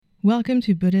Welcome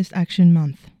to Buddhist Action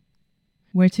Month.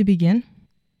 Where to begin?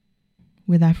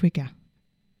 With Africa.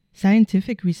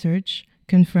 Scientific research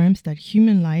confirms that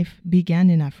human life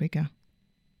began in Africa.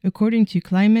 According to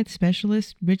climate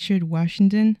specialist Richard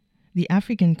Washington, the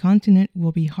African continent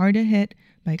will be harder hit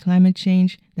by climate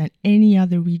change than any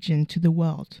other region to the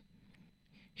world.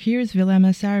 Here's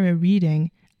Vilama Sarah reading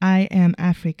I Am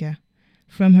Africa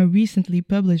from her recently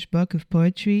published book of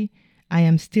poetry, I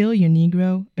Am Still Your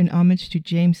Negro, an homage to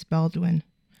James Baldwin,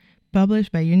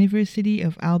 published by University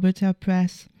of Alberta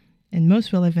Press and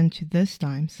most relevant to this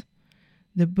times.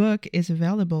 The book is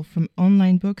available from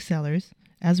online booksellers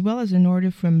as well as an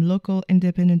order from local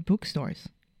independent bookstores.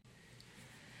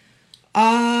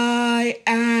 I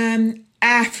am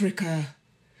Africa,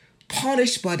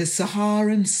 polished by the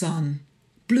Saharan sun,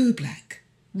 blue-black,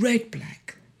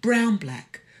 red-black,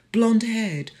 brown-black,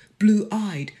 blonde-haired,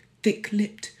 blue-eyed,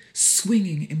 thick-lipped,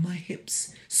 swinging in my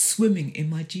hips, swimming in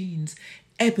my jeans,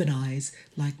 ebon eyes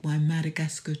like my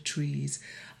Madagascar trees.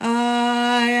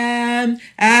 I am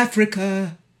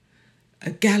Africa,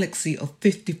 a galaxy of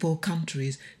 54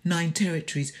 countries, 9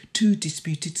 territories, 2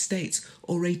 disputed states,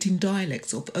 orating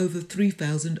dialects of over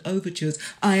 3,000 overtures.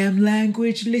 I am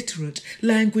language literate,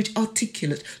 language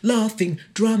articulate, laughing,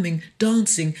 drumming,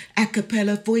 dancing, a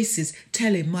cappella voices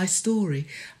telling my story.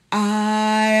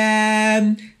 I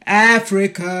am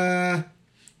Africa.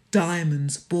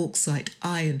 Diamonds, bauxite,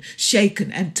 iron, shaken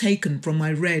and taken from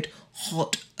my red,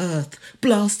 hot earth,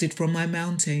 blasted from my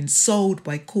mountains, sold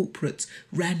by corporates,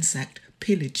 ransacked,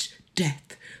 pillaged,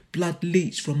 death, blood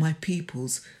leached from my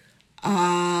peoples.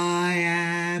 I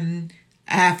am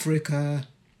Africa.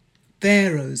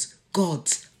 Pharaohs,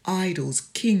 gods, idols,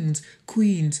 kings,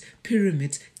 queens,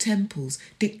 pyramids, temples,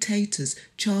 dictators,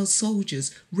 child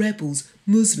soldiers, rebels,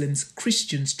 Muslims,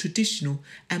 Christians, traditional,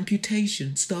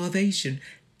 amputation, starvation,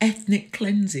 ethnic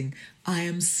cleansing. I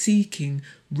am seeking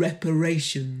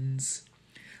reparations.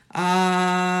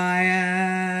 I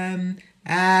am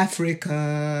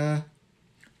Africa.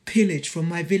 Pillaged from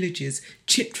my villages,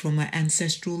 chipped from my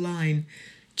ancestral line,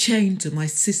 chained to my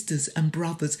sisters and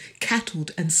brothers,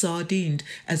 cattled and sardined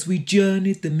as we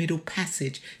journeyed the Middle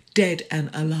Passage, dead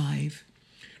and alive,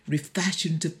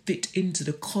 refashioned to fit into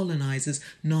the colonizer's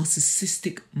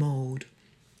narcissistic mold.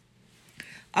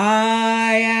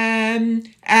 I am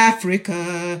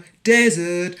Africa,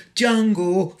 desert,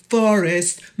 jungle,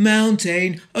 forest,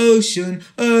 mountain, ocean,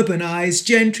 urbanized,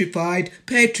 gentrified,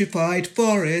 petrified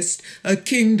forest, a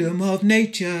kingdom of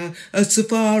nature, a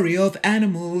safari of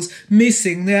animals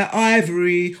missing their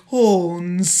ivory,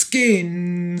 horns,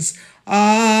 skins.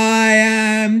 I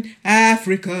am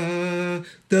Africa,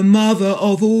 the mother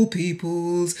of all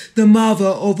peoples, the mother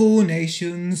of all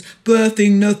nations,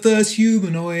 birthing the first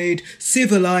humanoid,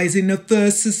 civilizing the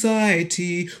first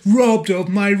society, robbed of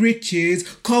my riches,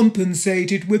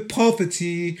 compensated with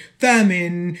poverty,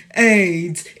 famine,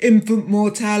 AIDS, infant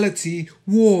mortality,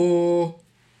 war.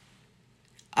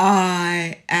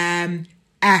 I am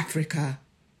Africa.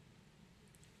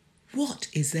 What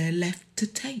is there left to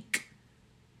take?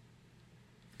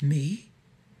 Me?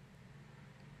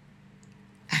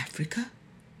 Africa?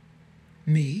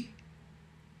 Me?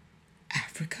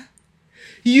 Africa?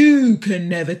 You can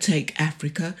never take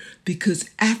Africa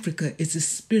because Africa is a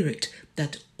spirit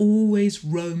that always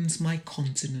roams my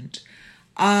continent.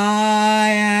 I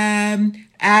am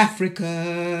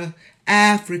Africa,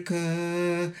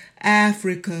 Africa,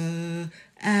 Africa,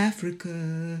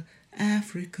 Africa,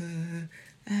 Africa,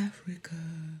 Africa.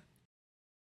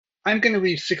 I'm going to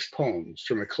read 6 poems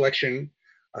from a collection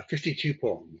of 52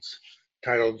 poems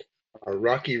titled A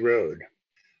Rocky Road.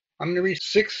 I'm going to read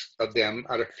 6 of them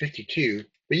out of 52,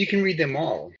 but you can read them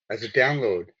all as a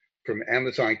download from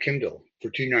Amazon Kindle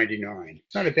for $2.99.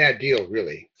 It's not a bad deal,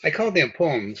 really. I call them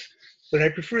poems, but I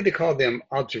prefer to call them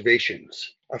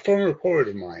observations. A former poet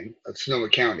of mine of Sonoma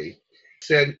County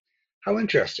said, "How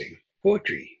interesting,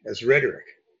 poetry as rhetoric."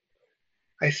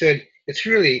 I said, "It's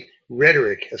really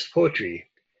rhetoric as poetry,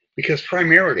 because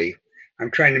primarily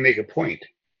I'm trying to make a point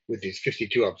with these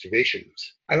 52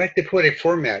 observations. I like the poetic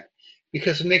format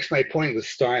because it makes my point with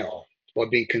style while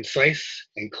being concise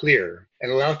and clear and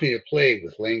allows me to play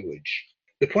with language.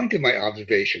 The point of my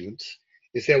observations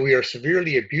is that we are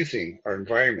severely abusing our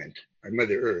environment, our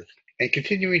Mother Earth, and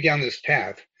continuing down this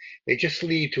path may just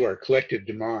lead to our collective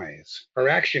demise. Our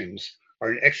actions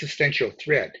are an existential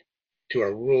threat to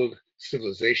our world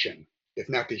civilization, if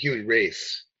not the human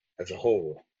race as a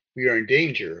whole. We are in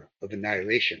danger of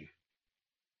annihilation."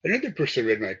 Another person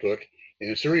read my book in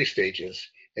its early stages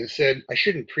and said I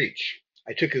shouldn't preach.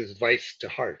 I took his advice to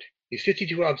heart. These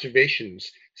 52 observations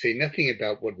say nothing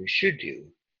about what we should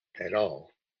do at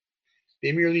all.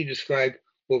 They merely describe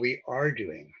what we are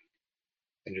doing,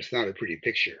 and it's not a pretty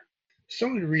picture.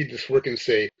 Someone would read this work and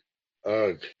say,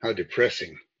 ugh, how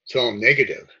depressing. It's all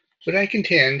negative. But I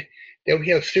contend that we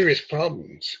have serious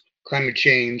problems, climate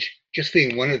change just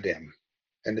being one of them.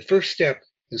 And the first step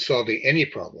in solving any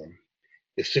problem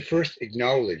is to first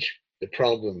acknowledge the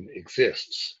problem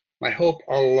exists. My hope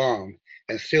all along,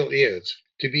 and still is,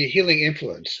 to be a healing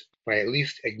influence by at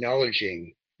least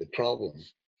acknowledging the problem.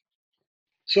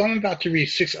 So I'm about to read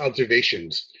 6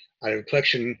 observations out of a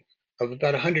collection of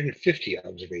about 150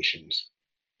 observations.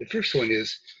 The first one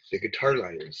is the guitar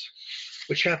lighters,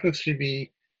 which happens to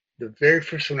be the very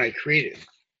first one I created.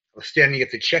 I was standing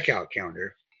at the checkout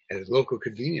counter at a local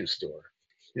convenience store,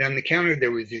 and on the counter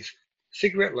there was these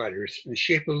cigarette lighters in the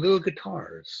shape of little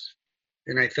guitars.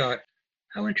 And I thought,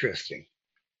 how interesting.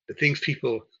 The things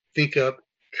people think up,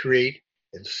 create,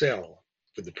 and sell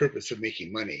for the purpose of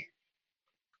making money.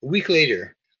 A week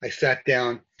later, I sat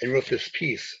down and wrote this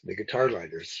piece, The Guitar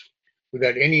Lighters,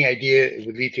 without any idea it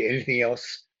would lead to anything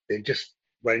else than just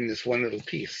writing this one little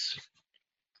piece.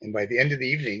 And by the end of the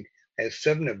evening, I had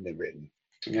 7 of them written.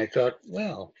 And I thought,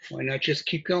 well, why not just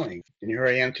keep going? And here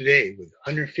I am today with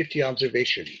 150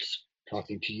 observations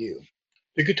talking to you.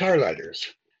 The guitar lighters.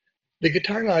 The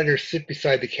guitar lighters sit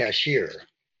beside the cashier.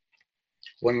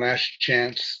 One last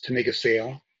chance to make a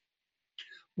sale.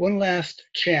 One last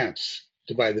chance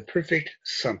to buy the perfect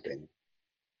something.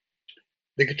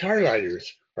 The guitar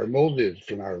lighters are molded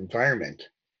from our environment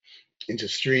into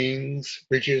strings,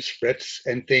 bridges, frets,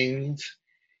 and things,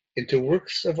 into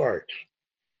works of art.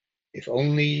 If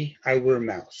only I were a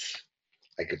mouse,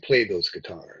 I could play those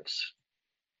guitars.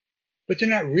 But they're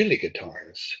not really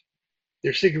guitars.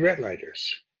 They're cigarette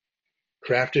lighters,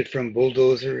 crafted from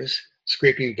bulldozers,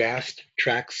 scraping vast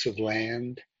tracts of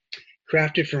land,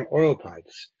 crafted from oil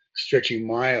pipes stretching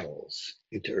miles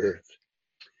into earth,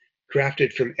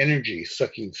 crafted from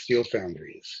energy-sucking steel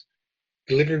foundries,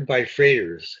 delivered by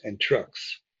freighters and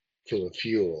trucks full of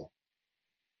fuel.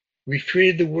 We've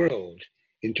created the world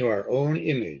into our own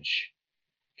image,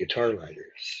 guitar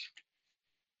lighters.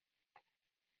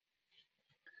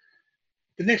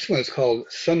 The next one is called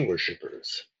Sun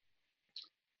Worshippers.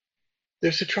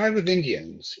 There's a tribe of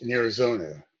Indians in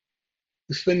Arizona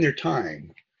who spend their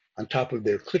time on top of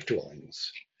their cliff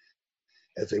dwellings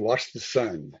as they watch the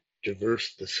sun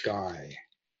traverse the sky.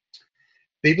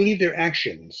 They believe their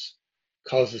actions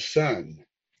cause the sun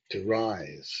to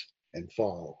rise and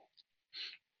fall.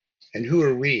 And who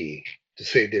are we to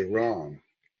say they're wrong?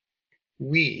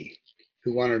 We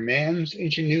who honor man's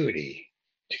ingenuity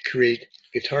to create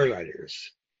guitar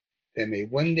lighters that may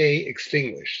one day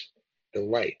extinguish the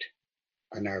light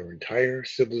on our entire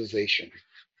civilization.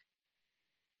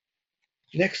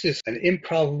 Next is an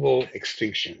improbable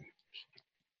extinction.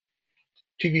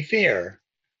 To be fair,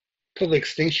 total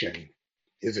extinction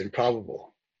is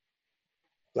improbable.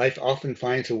 Life often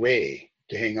finds a way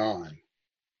to hang on.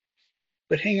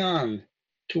 But hang on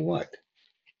to what?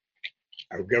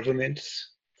 Our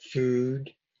governments,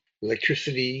 food,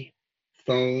 electricity,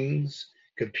 phones,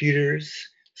 computers,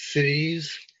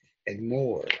 cities, and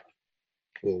more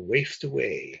will waste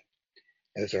away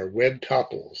as our web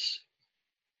topples,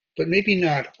 but maybe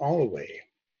not all away.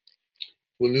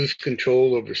 We'll lose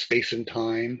control over space and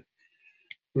time,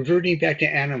 reverting back to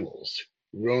animals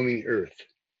roaming Earth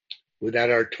without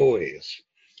our toys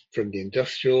from the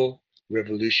Industrial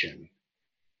Revolution.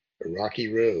 A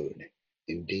rocky road,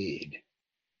 indeed.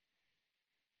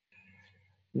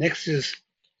 Next is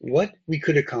what we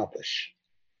could accomplish.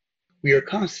 We are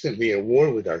constantly at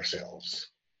war with ourselves.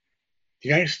 The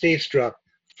United States dropped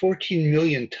 14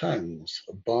 million tons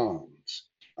of bombs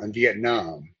on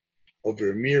Vietnam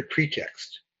over a mere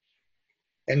pretext.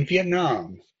 And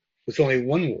Vietnam was only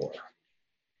one war.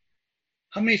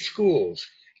 How many schools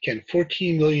can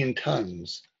 14 million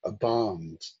tons of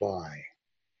bombs buy?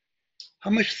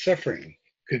 How much suffering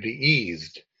could be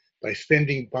eased by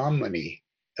spending bomb money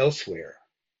elsewhere?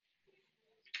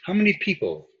 How many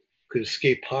people could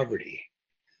escape poverty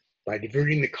by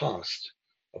diverting the cost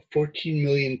of 14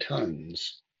 million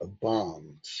tons of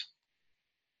bombs?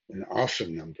 An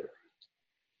awesome number.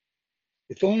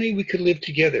 If only we could live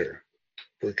together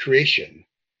for creation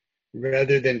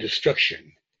rather than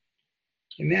destruction.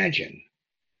 Imagine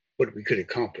what we could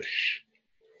accomplish.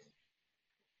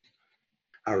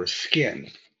 Our skin.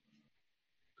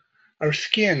 Our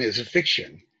skin is a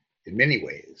fiction in many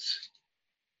ways.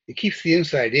 It keeps the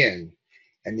inside in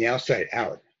and the outside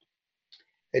out.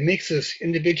 It makes us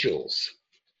individuals,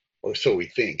 or so we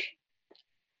think.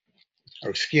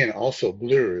 Our skin also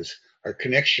blurs our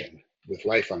connection with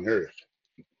life on Earth.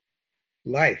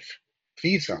 Life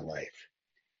feeds on life,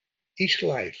 each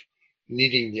life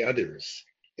needing the others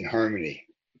in harmony.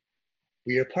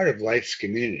 We are part of life's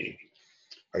community.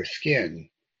 Our skin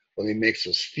only makes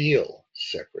us feel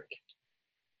separate.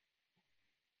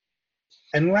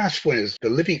 And the last one is the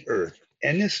living earth.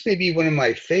 And this may be one of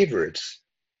my favorites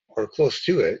or close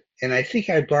to it. And I think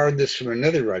I borrowed this from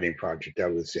another writing project I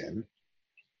was in.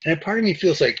 And part of me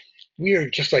feels like we are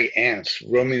just like ants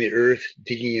roaming the earth,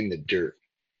 digging in the dirt.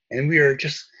 And we are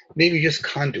just maybe just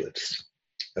conduits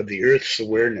of the earth's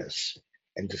awareness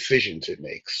and decisions it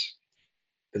makes.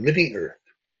 The living earth.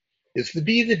 Is the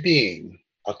bee the being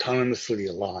autonomously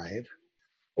alive?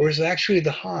 Or is it actually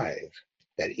the hive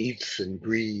that eats and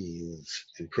breathes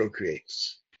and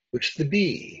procreates, which the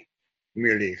bee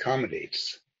merely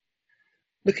accommodates?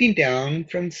 Looking down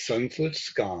from sunlit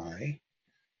sky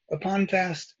upon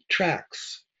vast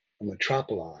tracts of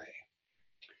metropoli,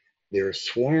 there are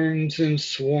swarms and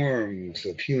swarms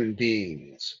of human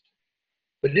beings.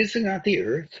 But is it not the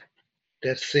earth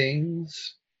that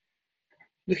sings?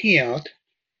 Looking out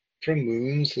from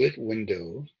moon's lit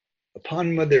window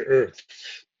upon Mother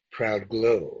Earth's proud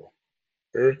glow,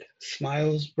 Earth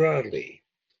smiles broadly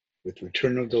with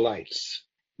maternal delights,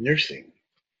 nursing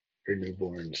her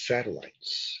newborn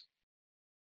satellites.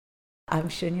 I'm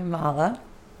Shunyamala.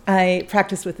 I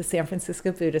practice with the San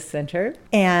Francisco Buddhist Center,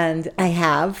 and I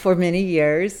have for many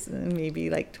years, maybe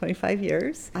like 25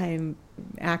 years. I'm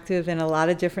active in a lot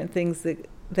of different things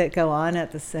that go on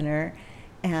at the center,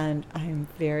 and I'm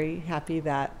very happy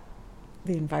that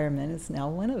the environment is now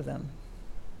one of them.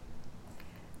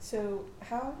 So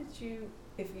how did you,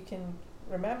 if you can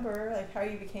remember, like how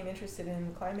you became interested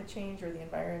in climate change or the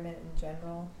environment in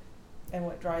general, and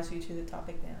what drives you to the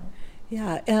topic now?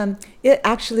 Yeah, it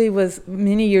actually was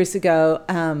many years ago.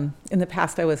 In the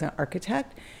past, I was an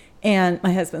architect, and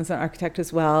my husband's an architect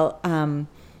as well.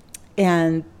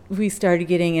 And we started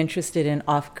getting interested in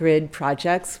off-grid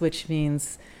projects, which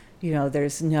means,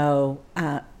 there's no,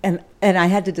 and I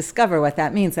had to discover what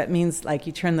that means. That means like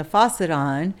you turn the faucet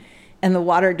on, and the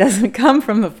water doesn't come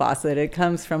from the faucet; it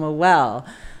comes from a well.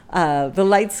 The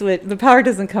light switch, the power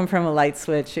doesn't come from a light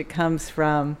switch; it comes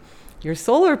from your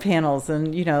solar panels,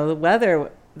 and the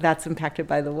weather that's impacted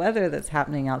by the weather that's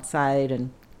happening outside,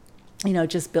 and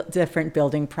just different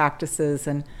building practices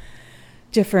and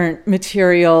different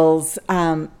materials.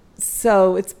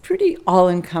 So it's pretty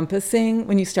all-encompassing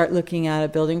when you start looking at a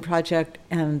building project,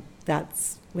 and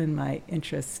that's when my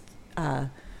interest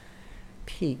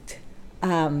peaked.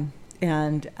 Well,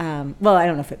 I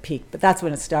don't know if it peaked, but that's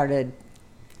when it started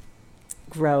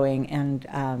growing,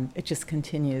 and it just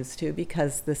continues to,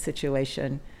 because the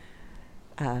situation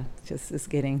just is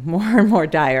getting more and more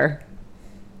dire.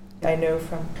 I know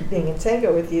from being in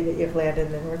Sangha with you that you have land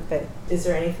in the north, but is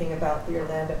there anything about your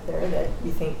land up there that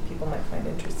you think people might find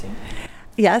interesting?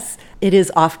 Yes, it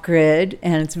is off-grid,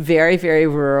 and it's very, very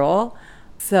rural.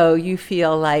 So you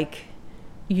feel like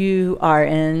you are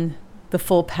in the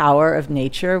full power of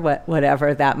nature,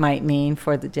 whatever that might mean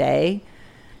for the day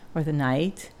or the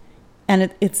night.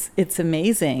 And it's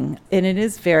amazing. And it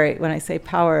is very, when I say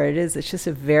power, it's just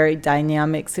a very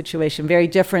dynamic situation, very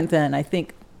different than, I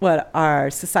think, what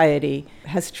our society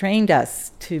has trained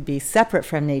us to be separate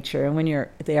from nature. And when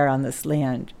you're there on this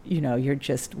land, you're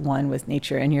just one with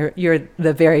nature, and you're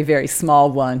the very, very small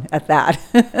one at that.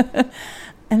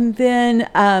 And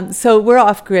then, so we're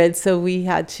off grid, so we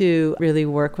had to really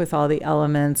work with all the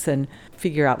elements and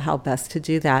figure out how best to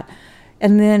do that.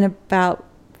 And then about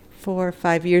 4 or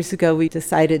 5 years ago, we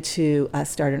decided to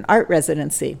start an art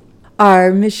residency.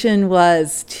 Our mission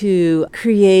was to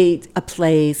create a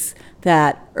place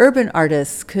that urban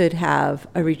artists could have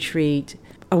a retreat,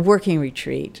 a working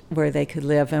retreat, where they could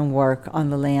live and work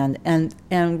on the land.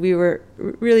 And we were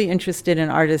really interested in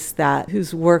artists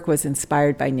whose work was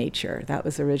inspired by nature. That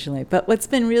was originally. But what's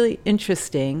been really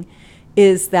interesting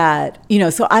is that,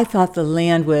 so I thought the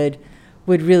land would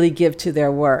really give to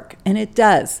their work, and it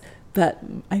does. But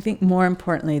I think more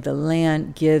importantly, the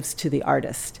land gives to the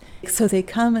artist. So they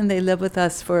come and they live with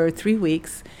us for 3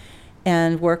 weeks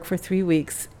and work for 3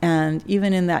 weeks. And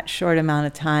even in that short amount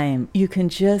of time, you can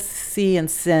just see and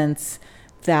sense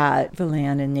that the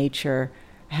land and nature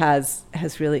has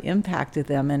really impacted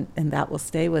them, and that will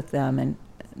stay with them, and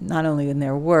not only in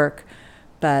their work,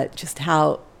 but just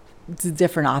how the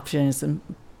different options and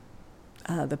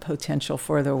the potential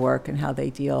for their work and how they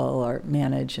deal or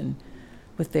manage and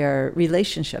with their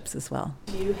relationships as well.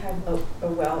 Do you have a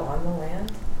well on the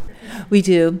land? We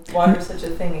do. Water's such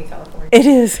a thing in California. It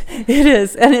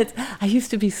is. And I used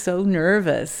to be so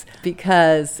nervous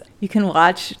because you can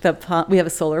watch the pump. We have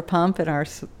a solar pump at our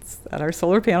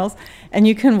solar panels, and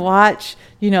you can watch,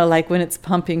 like when it's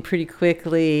pumping pretty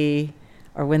quickly,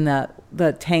 or when the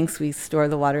the tanks, we store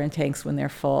the water in tanks when they're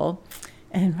full.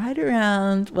 And right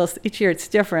around, well, each year it's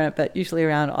different, but usually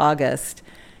around August,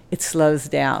 it slows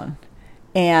down.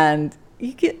 And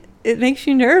it makes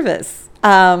you nervous.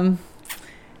 And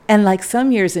like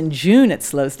some years in June, it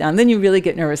slows down. Then you really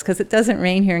get nervous because it doesn't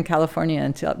rain here in California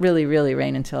until, really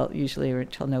rain until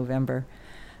November.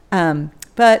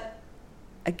 But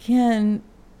again,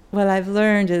 what I've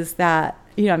learned is that,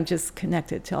 I'm just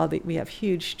connected to we have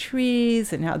huge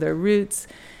trees and how their roots,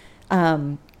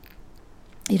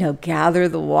 gather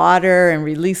the water and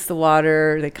release the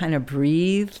water. They kind of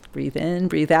breathe in,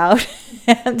 breathe out.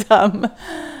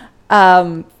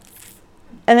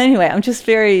 And anyway, I'm just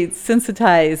very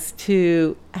sensitized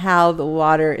to how the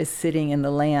water is sitting in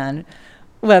the land,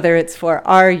 whether it's for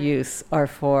our use or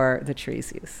for the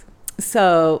trees' use.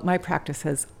 So my practice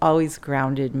has always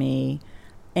grounded me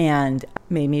and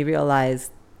made me realize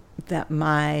that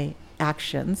my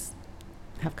actions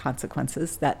have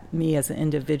consequences, that me as an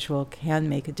individual can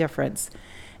make a difference,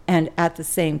 and at the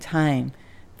same time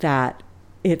that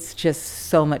it's just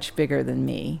so much bigger than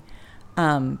me.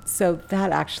 So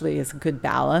that actually is a good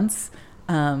balance.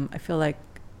 I feel like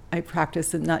I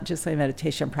practice, and not just my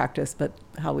meditation practice, but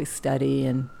how we study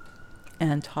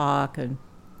and talk and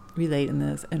relate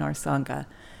in our Sangha,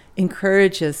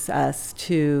 encourages us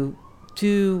to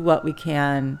do what we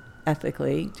can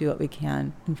ethically, do what we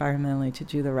can environmentally to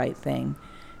do the right thing.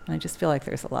 And I just feel like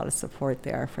there's a lot of support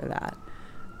there for that,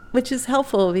 which is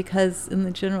helpful because in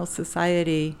the general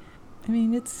society,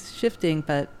 it's shifting,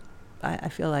 but I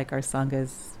feel like our Sangha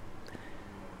is,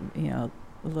 a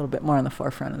little bit more on the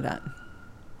forefront of that.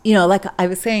 Like I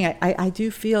was saying, I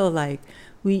do feel like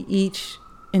we each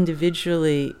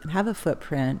individually have a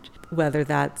footprint, whether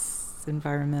that's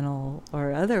environmental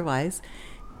or otherwise,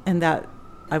 and that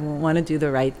I want to do the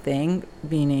right thing,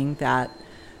 meaning that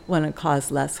want to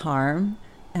cause less harm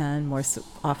and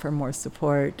offer more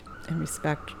support and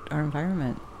respect our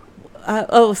environment.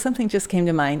 Something just came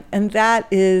to mind, and that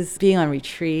is being on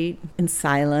retreat in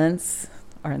silence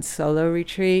or in solo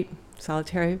retreat,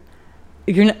 solitary.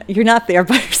 You're not there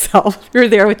by yourself. You're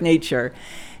there with nature,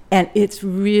 and it's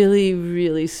really,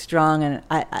 really strong. And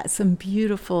some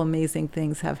beautiful, amazing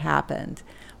things have happened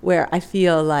where I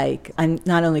feel like I'm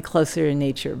not only closer to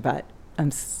nature, but I'm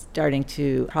starting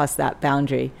to cross that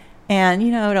boundary. And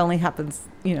it only happens.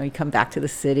 You come back to the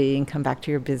city and come back to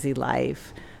your busy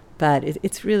life. But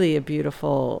it's really a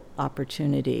beautiful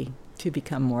opportunity to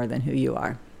become more than who you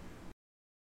are.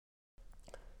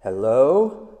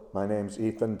 Hello, my name's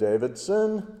Ethan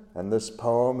Davidson, and this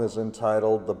poem is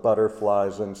entitled The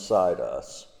Butterflies Inside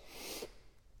Us.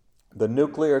 The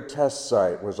nuclear test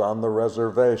site was on the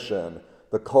reservation.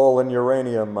 The coal and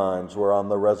uranium mines were on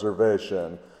the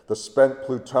reservation. The spent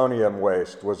plutonium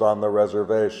waste was on the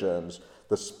reservations.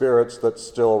 The spirits that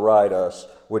still ride us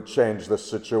would change the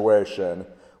situation.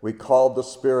 We called the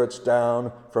spirits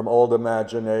down from old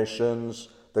imaginations.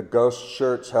 The ghost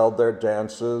shirts held their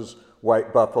dances.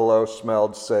 White buffalo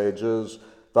smelled sages.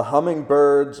 The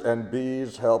hummingbirds and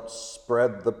bees helped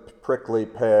spread the prickly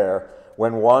pear.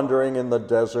 When wandering in the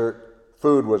desert,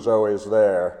 food was always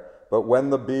there. But when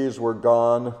the bees were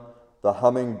gone, the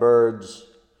hummingbirds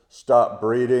stopped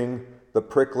breeding. The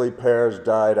prickly pears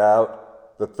died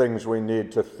out, the things we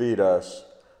need to feed us.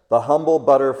 The humble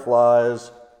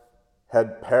butterflies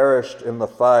had perished in the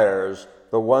fires.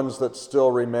 The ones that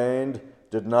still remained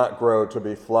did not grow to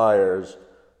be flyers.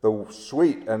 The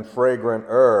sweet and fragrant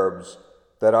herbs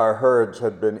that our herds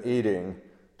had been eating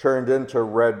turned into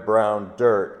red-brown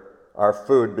dirt. Our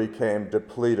food became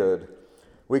depleted.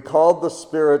 We called the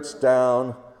spirits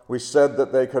down. We said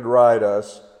that they could ride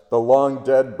us. The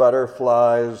long-dead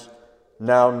butterflies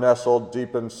now nestled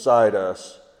deep inside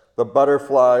us. The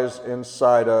butterflies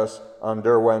inside us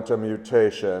underwent a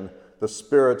mutation. The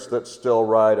spirits that still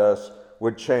ride us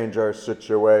would change our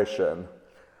situation.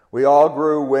 We all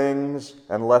grew wings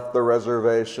and left the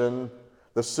reservation.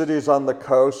 The cities on the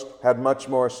coast had much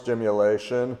more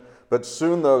stimulation, but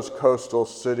soon those coastal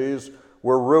cities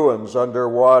were ruins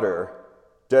underwater.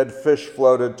 Dead fish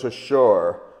floated to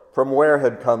shore. From where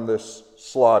had come this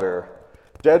slaughter?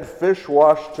 Dead fish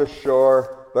washed to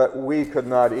shore, but we could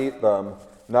not eat them.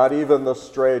 Not even the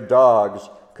stray dogs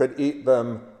could eat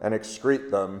them and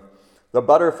excrete them. The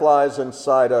butterflies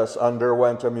inside us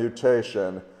underwent a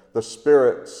mutation. The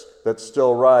spirits that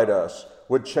still ride us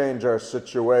would change our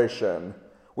situation.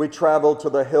 We traveled to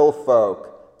the hill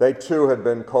folk. They too had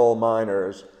been coal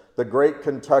miners. The great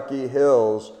Kentucky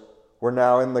hills were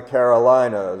now in the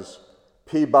Carolinas.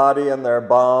 Peabody and their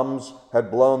bombs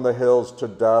had blown the hills to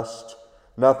dust.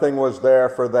 Nothing was there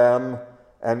for them,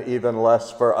 and even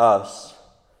less for us.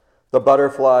 The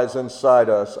butterflies inside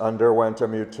us underwent a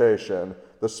mutation.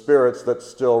 The spirits that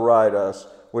still ride us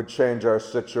would change our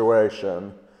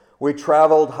situation. We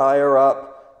traveled higher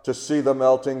up to see the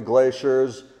melting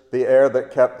glaciers. The air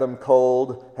that kept them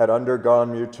cold had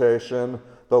undergone mutation.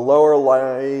 The lower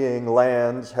lying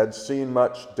lands had seen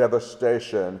much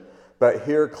devastation, but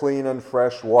here clean and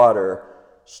fresh water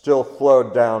still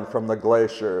flowed down from the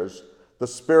glaciers. The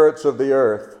spirits of the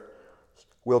earth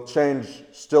will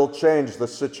still change the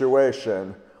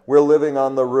situation. We're living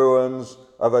on the ruins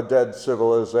of a dead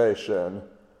civilization.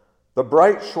 The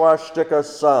bright swastika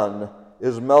sun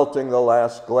is melting the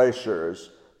last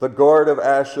glaciers. The gourd of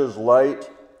ashes light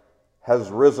has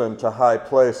risen to high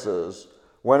places.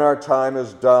 When our time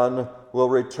is done, we'll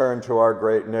return to our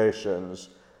great nations.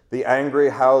 The angry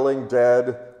howling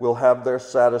dead will have their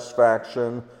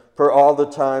satisfaction for all the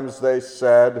times they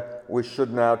said we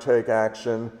should now take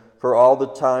action, for all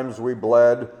the times we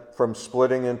bled from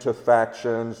splitting into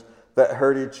factions that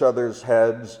hurt each other's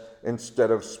heads instead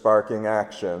of sparking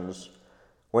actions.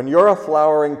 When you're a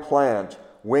flowering plant,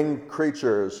 winged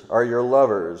creatures are your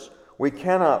lovers. We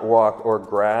cannot walk or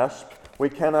grasp. We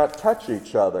cannot touch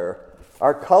each other.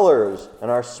 Our colors and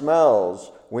our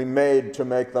smells we made to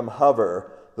make them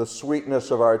hover. The sweetness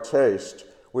of our taste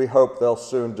we hope they'll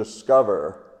soon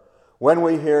discover. When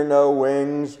we hear no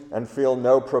wings and feel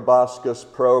no proboscis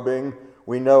probing,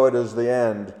 we know it is the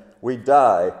end. We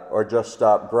die or just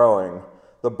stop growing.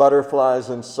 The butterflies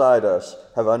inside us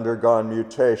have undergone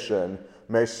mutation.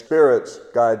 May spirits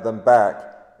guide them back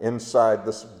inside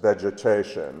this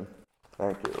vegetation.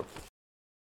 Thank you.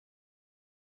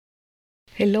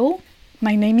 Hello,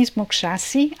 my name is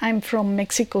Mokshasi. I'm from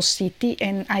Mexico City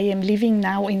and I am living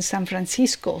now in San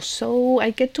Francisco. So I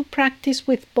get to practice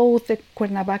with both the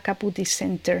Cuernavaca Buddhist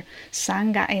Center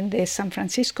Sangha and the San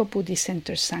Francisco Buddhist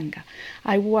Center Sangha.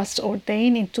 I was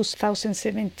ordained in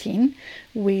 2017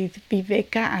 with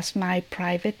Viveka as my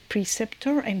private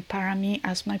preceptor and Parami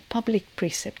as my public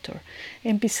preceptor.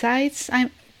 And besides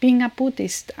being a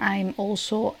Buddhist, I'm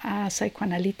also a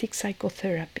psychoanalytic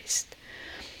psychotherapist.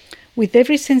 With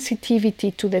every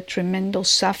sensitivity to the tremendous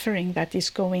suffering that is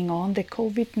going on, the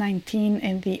COVID-19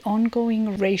 and the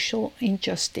ongoing racial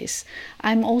injustice,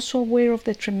 I'm also aware of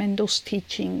the tremendous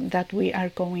teaching that we are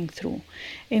going through.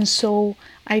 And so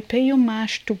I pay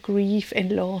homage to grief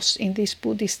and loss in this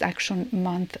Buddhist Action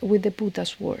Month with the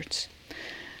Buddha's words.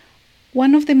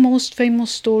 One of the most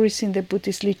famous stories in the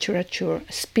Buddhist literature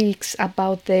speaks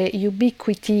about the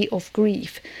ubiquity of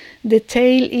grief. The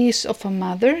tale is of a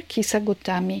mother, Kisa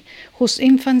Gotami, whose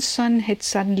infant son had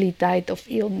suddenly died of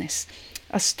illness,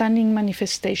 a stunning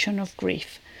manifestation of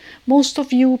grief. Most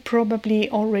of you probably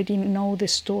already know the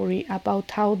story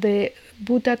about how the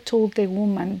Buddha told the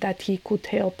woman that he could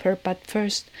help her, but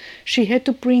first she had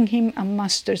to bring him a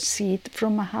mustard seed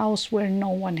from a house where no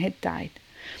one had died.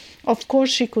 Of course,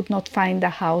 she could not find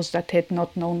a house that had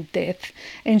not known death,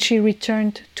 and she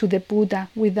returned to the Buddha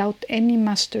without any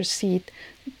mustard seed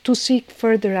to seek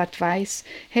further advice,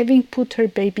 having put her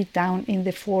baby down in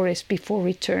the forest before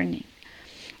returning.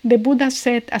 The Buddha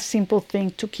said a simple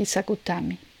thing to Kisa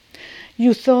Gotami.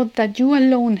 You thought that you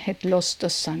alone had lost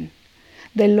a son.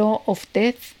 The law of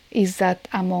death is that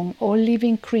among all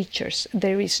living creatures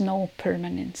there is no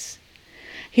permanence.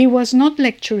 He was not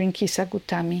lecturing Kisa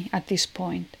Gotami at this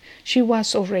point. She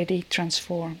was already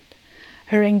transformed.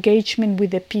 Her engagement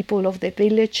with the people of the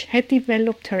village had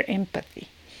developed her empathy.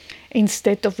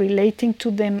 Instead of relating to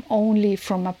them only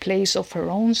from a place of her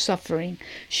own suffering,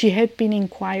 she had been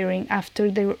inquiring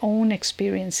after their own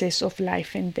experiences of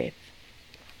life and death.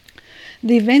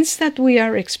 The events that we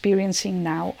are experiencing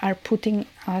now are putting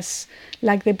us,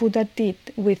 like the Buddha did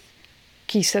with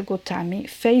Kisa Gotami,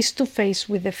 face to face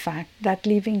with the fact that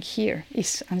living here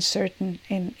is uncertain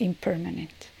and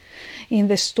impermanent. In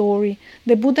the story,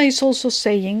 the Buddha is also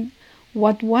saying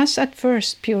what was at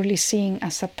first purely seen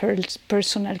as a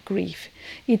personal grief.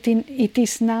 It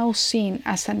is now seen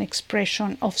as an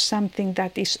expression of something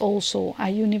that is also a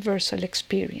universal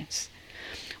experience.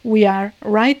 We are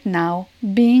right now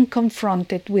being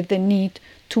confronted with the need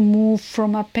to move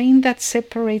from a pain that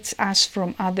separates us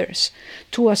from others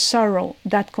to a sorrow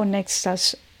that connects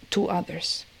us to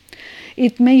others.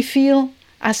 It may feel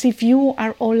as if you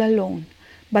are all alone,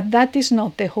 but that is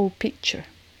not the whole picture.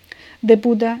 The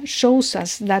Buddha shows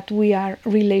us that we are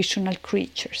relational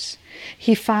creatures.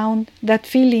 He found that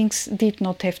feelings did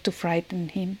not have to frighten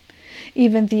him.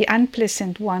 Even the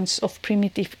unpleasant ones of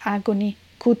primitive agony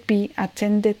could be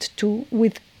attended to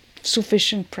with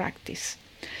sufficient practice.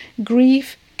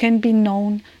 Grief can be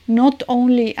known not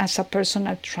only as a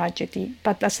personal tragedy,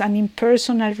 but as an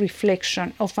impersonal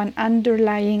reflection of an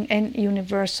underlying and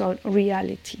universal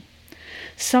reality.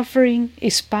 Suffering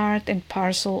is part and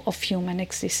parcel of human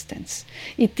existence.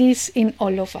 It is in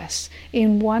all of us,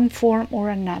 in one form or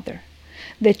another.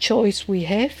 The choice we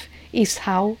have is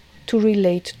how to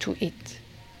relate to it.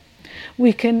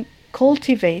 We can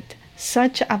cultivate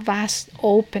such a vast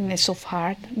openness of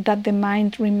heart that the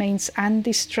mind remains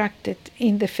undistracted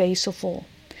in the face of all.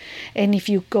 And if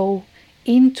you go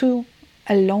into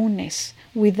aloneness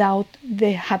without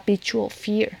the habitual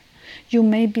fear, you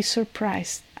may be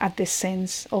surprised at the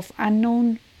sense of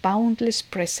unknown, boundless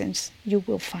presence you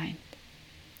will find.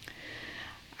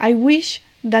 I wish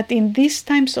that in these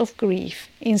times of grief,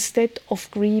 instead of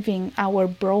grieving our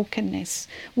brokenness,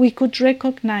 we could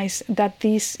recognize that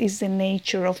this is the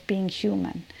nature of being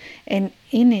human, and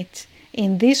in it,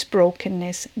 in this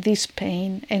brokenness, this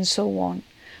pain, and so on,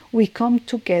 we come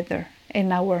together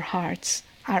and our hearts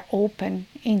are open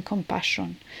in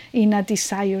compassion, in a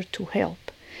desire to help,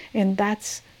 and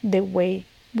that's the way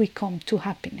we come to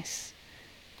happiness.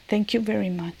 Thank you very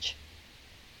much.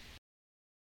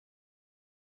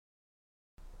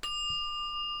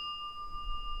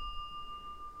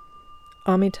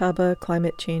 Amitabha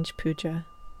Climate Change Puja.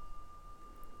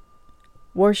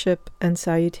 Worship and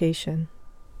Salutation.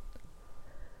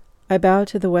 I bow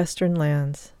to the western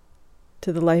lands,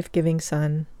 to the life-giving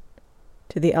sun,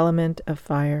 to the element of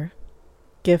fire,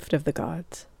 gift of the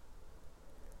gods.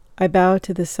 I bow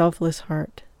to the selfless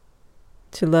heart,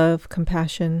 to love,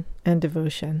 compassion, and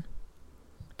devotion,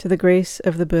 to the grace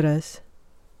of the Buddhas.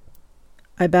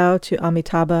 I bow to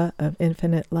Amitabha of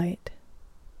infinite light.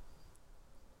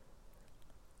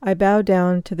 I bow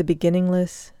down to the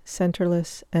beginningless,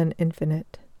 centerless, and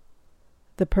infinite,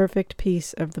 the perfect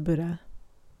peace of the Buddha,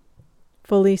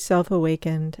 fully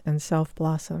self-awakened and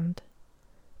self-blossomed,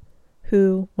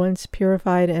 who, once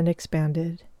purified and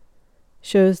expanded,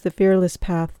 shows the fearless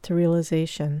path to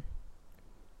realization,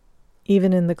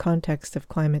 even in the context of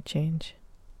climate change.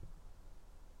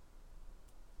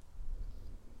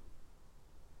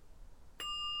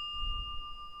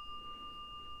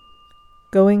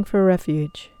 Going for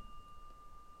refuge.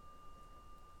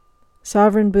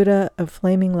 Sovereign Buddha of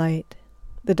flaming light,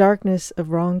 the darkness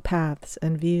of wrong paths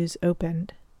and views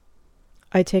opened,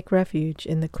 I take refuge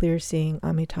in the clear-seeing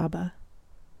Amitabha.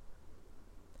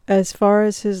 As far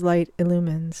as his light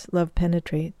illumines, love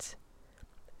penetrates,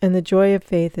 and the joy of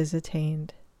faith is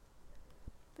attained.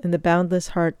 In the boundless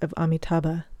heart of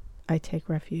Amitabha, I take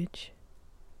refuge.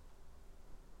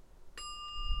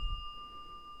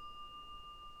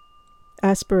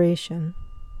 Aspiration.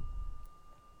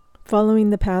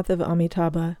 Following the path of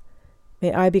Amitabha,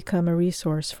 may I become a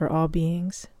resource for all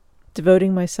beings,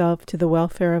 devoting myself to the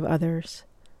welfare of others.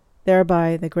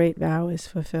 Thereby the great vow is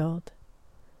fulfilled.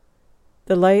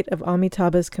 The light of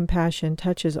Amitabha's compassion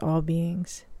touches all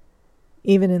beings,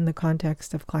 even in the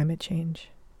context of climate change.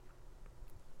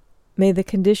 May the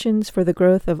conditions for the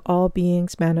growth of all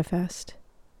beings manifest,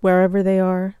 wherever they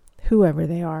are, whoever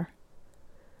they are.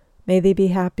 May they be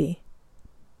happy.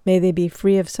 May they be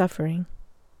free of suffering.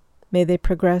 May they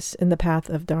progress in the path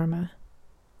of Dharma.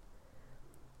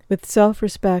 With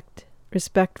self-respect,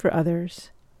 respect for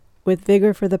others, with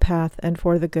vigor for the path and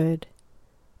for the good,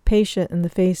 patient in the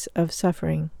face of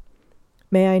suffering,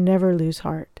 may I never lose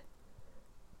heart.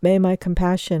 May my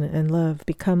compassion and love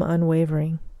become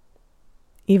unwavering,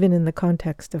 even in the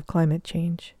context of climate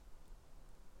change.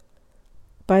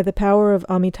 By the power of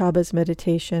Amitabha's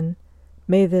meditation,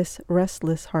 may this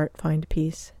restless heart find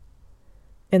peace.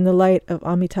 In the light of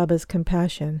Amitabha's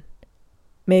compassion,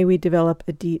 may we develop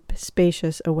a deep,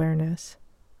 spacious awareness,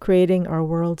 creating our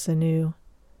worlds anew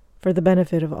for the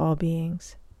benefit of all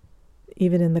beings,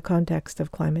 even in the context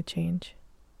of climate change.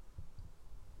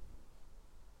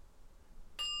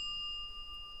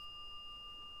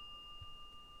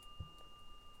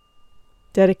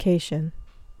 Dedication.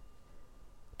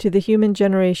 To the human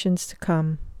generations to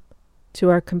come, to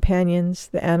our companions,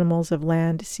 the animals of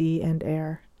land, sea, and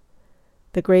air,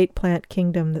 the great plant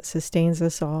kingdom that sustains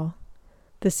us all,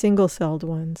 the single-celled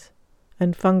ones,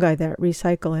 and fungi that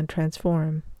recycle and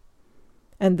transform,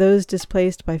 and those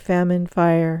displaced by famine,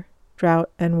 fire, drought,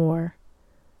 and war,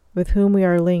 with whom we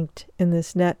are linked in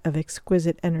this net of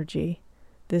exquisite energy,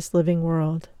 this living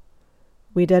world.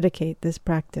 We dedicate this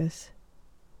practice.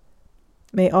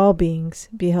 May all beings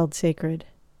be held sacred.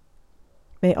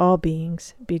 May all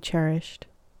beings be cherished.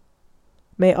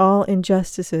 May all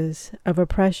injustices of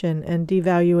oppression and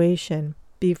devaluation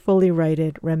be fully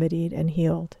righted, remedied, and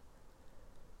healed.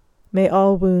 May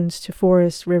all wounds to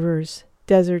forests, rivers,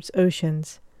 deserts,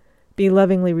 oceans be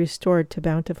lovingly restored to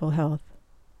bountiful health.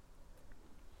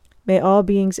 May all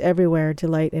beings everywhere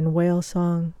delight in whale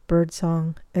song, bird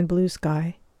song, and blue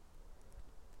sky.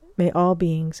 May all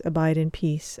beings abide in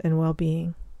peace and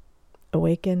well-being.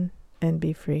 Awaken and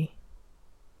be free.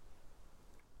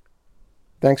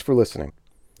 Thanks for listening.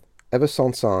 Eva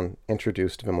Sanson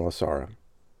introduced Vimalasara.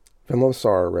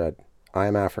 Vimalasara read I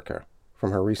Am Africa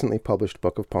from her recently published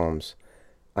book of poems,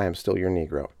 I Am Still Your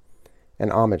Negro,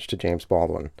 an homage to James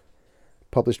Baldwin,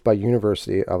 published by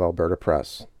University of Alberta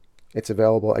Press. It's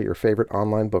available at your favorite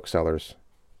online booksellers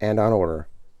and on order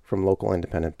from local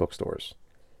independent bookstores.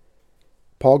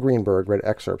 Paul Greenberg read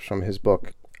excerpts from his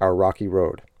book, Our Rocky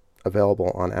Road,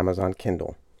 available on Amazon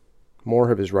Kindle.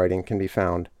 More of his writing can be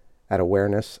found at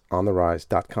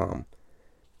awarenessontherise.com.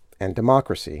 And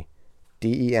Democracy,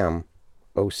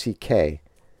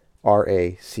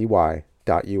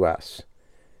 DEMOCKRACY.US.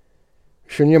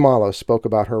 Shunyamala spoke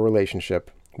about her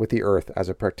relationship with the earth as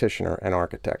a practitioner and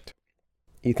architect.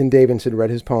 Ethan Davidson read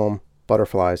his poem,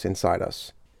 Butterflies Inside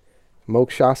Us.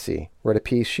 Mokshasi read a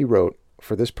piece she wrote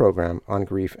for this program on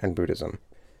grief and Buddhism.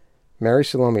 Mary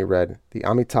Salome read the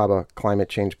Amitabha Climate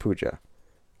Change Puja,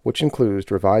 which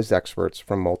includes revised excerpts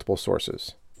from multiple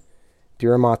sources.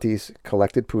 Dhiramati's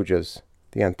Collected Pujas,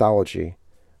 the anthology,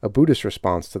 A Buddhist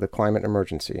Response to the Climate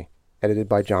Emergency, edited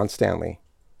by John Stanley,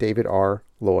 David R.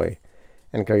 Loy,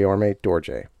 and Guillermo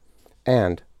Dorje,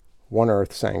 and One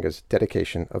Earth Sangha's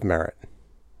Dedication of Merit.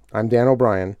 I'm Dan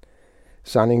O'Brien,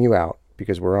 signing you out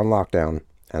because we're on lockdown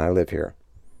and I live here.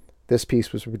 This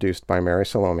piece was produced by Mary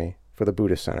Salome for the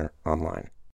Buddhist Center Online.